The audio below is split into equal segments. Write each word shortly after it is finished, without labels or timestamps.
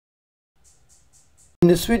In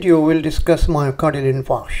this video, we'll discuss myocardial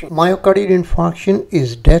infarction. Myocardial infarction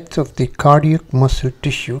is death of the cardiac muscle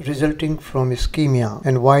tissue resulting from ischemia.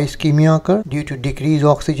 And why ischemia occur? Due to decreased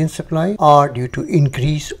oxygen supply or due to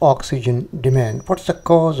increased oxygen demand. What's the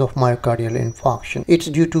cause of myocardial infarction? It's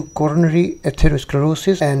due to coronary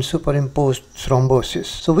atherosclerosis and superimposed thrombosis.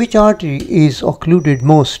 So which artery is occluded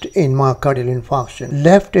most in myocardial infarction?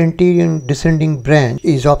 Left anterior descending branch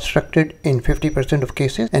is obstructed in 50% of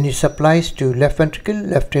cases and it supplies to left ventricle,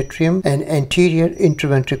 left atrium and anterior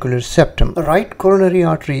interventricular septum. The right coronary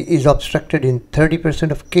artery is obstructed in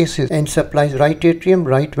 30% of cases and supplies right atrium,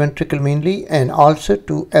 right ventricle mainly, and also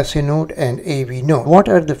to SA node and AV node. What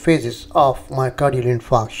are the phases of myocardial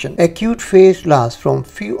infarction? Acute phase lasts from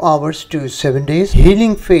few hours to 7 days.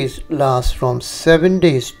 Healing phase lasts from 7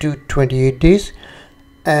 days to 28 days.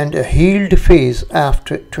 And a healed phase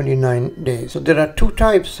after 29 days. So there are two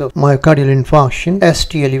types of myocardial infarction: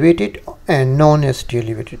 ST elevated and non-ST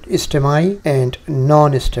elevated, STEMI and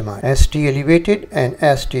non-STEMI, ST elevated and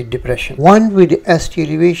ST depression. One with ST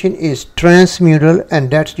elevation is transmural,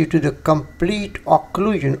 and that's due to the complete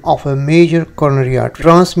occlusion of a major coronary artery.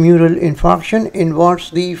 Transmural infarction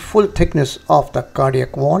involves the full thickness of the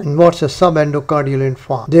cardiac wall, involves a subendocardial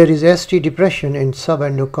infarction. There is ST depression in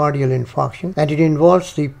subendocardial infarction, and it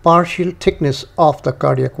involves the partial thickness of the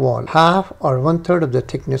cardiac wall, half or 1/3 of the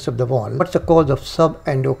thickness of the wall. What's the cause of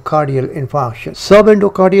subendocardial infarction?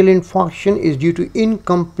 Subendocardial infarction is due to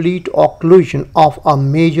incomplete occlusion of a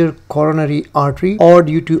major coronary artery or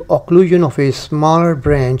due to occlusion of a smaller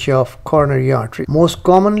branch of coronary artery. Most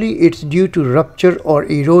commonly, it's due to rupture or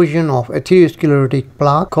erosion of atherosclerotic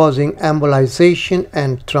plaque causing embolization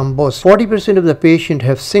and thrombosis. 40% of the patient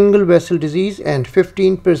have single vessel disease and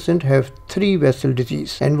 15% have three vessel disease.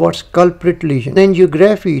 And what's culprit lesion? In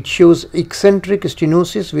angiography, it shows eccentric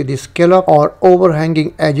stenosis with scallop or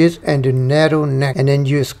overhanging edges and a narrow neck. An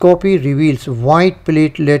angioscopy reveals white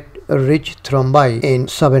platelet rich thrombi in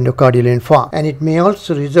subendocardial infarction, and it may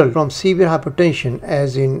also result from severe hypertension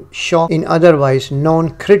as in shock in otherwise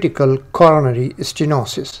non-critical coronary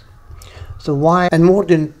stenosis. So why? And more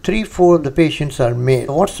than 3/4 of the patients are male.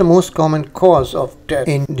 So what's the most common cause of death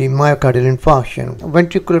in the myocardial infarction?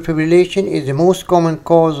 Ventricular fibrillation is the most common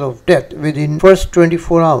cause of death within first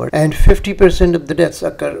 24 hours, and 50% of the deaths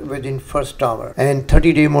occur within first hour. And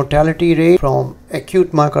 30-day mortality rate from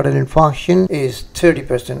acute myocardial infarction is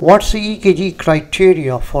 30%. What's the EKG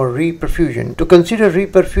criteria for reperfusion? To consider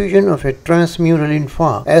reperfusion of a transmural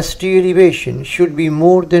infarct, ST elevation should be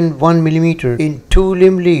more than 1 mm in two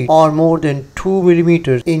limb leads or more than 2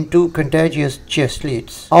 mm in two contiguous chest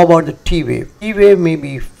leads. How about the T wave? T wave may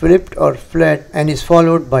be flipped or flat and is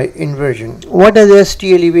followed by inversion. What does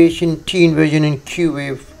ST elevation, T inversion and Q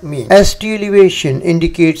wave mean? ST elevation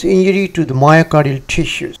indicates injury to the myocardial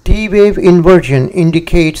tissues. T wave inversion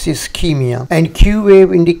indicates ischemia, and Q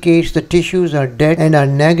wave indicates the tissues are dead and are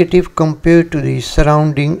negative compared to the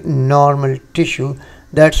surrounding normal tissue.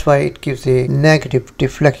 That's why it gives a negative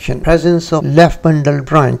deflection. Presence of left bundle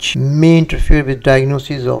branch may interfere with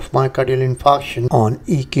diagnosis of myocardial infarction on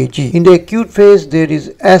EKG. In the acute phase, there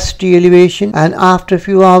is ST elevation, and after a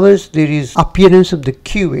few hours, there is appearance of the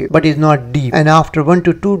Q wave, but is not deep. And after 1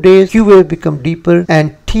 to 2 days, Q wave becomes deeper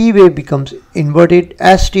and T wave becomes inverted,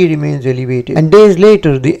 ST remains elevated, and days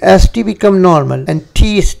later the ST become normal and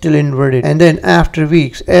T is still inverted, and then after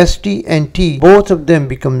weeks ST and T, both of them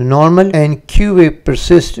become normal and Q wave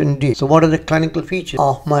persists indeed. So what are the clinical features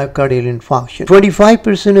of myocardial infarction?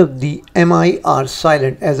 25% of the MI are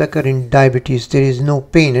silent as occur in diabetes. There is no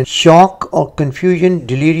pain, and shock or confusion,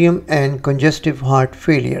 delirium and congestive heart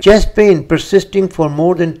failure. Chest pain persisting for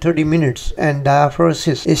more than 30 minutes and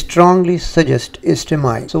diaphoresis strongly suggest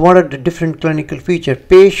STEMI. So what are the different clinical features?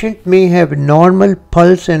 Patient may have normal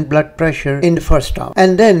pulse and blood pressure in the first hour,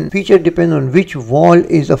 and then feature depend on which wall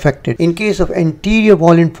is affected. In case of anterior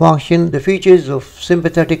wall infarction, the features of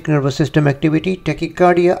sympathetic nervous system activity,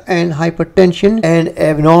 tachycardia and hypertension, and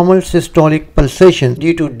abnormal systolic pulsation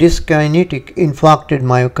due to dyskinetic infarcted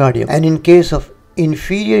myocardium. And in case of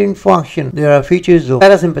inferior infarction, there are features of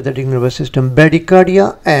parasympathetic nervous system,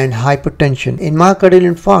 bradycardia and hypertension. In myocardial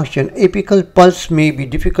infarction, apical pulse may be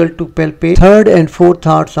difficult to palpate. Third and fourth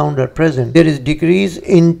heart sound are present. There is decreased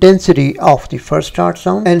intensity of the first heart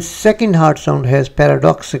sound, and second heart sound has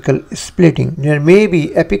paradoxical splitting. There may be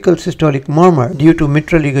apical systolic murmur due to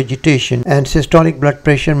mitral regurgitation, and systolic blood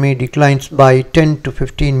pressure may decline by 10 to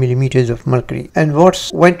 15 mm of mercury. And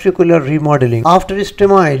what's ventricular remodeling? After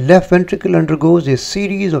STEMI, left ventricle undergoes a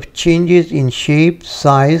series of changes in shape,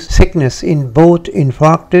 size, thickness in both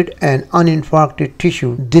infarcted and uninfarcted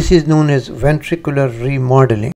tissue. This is known as ventricular remodeling.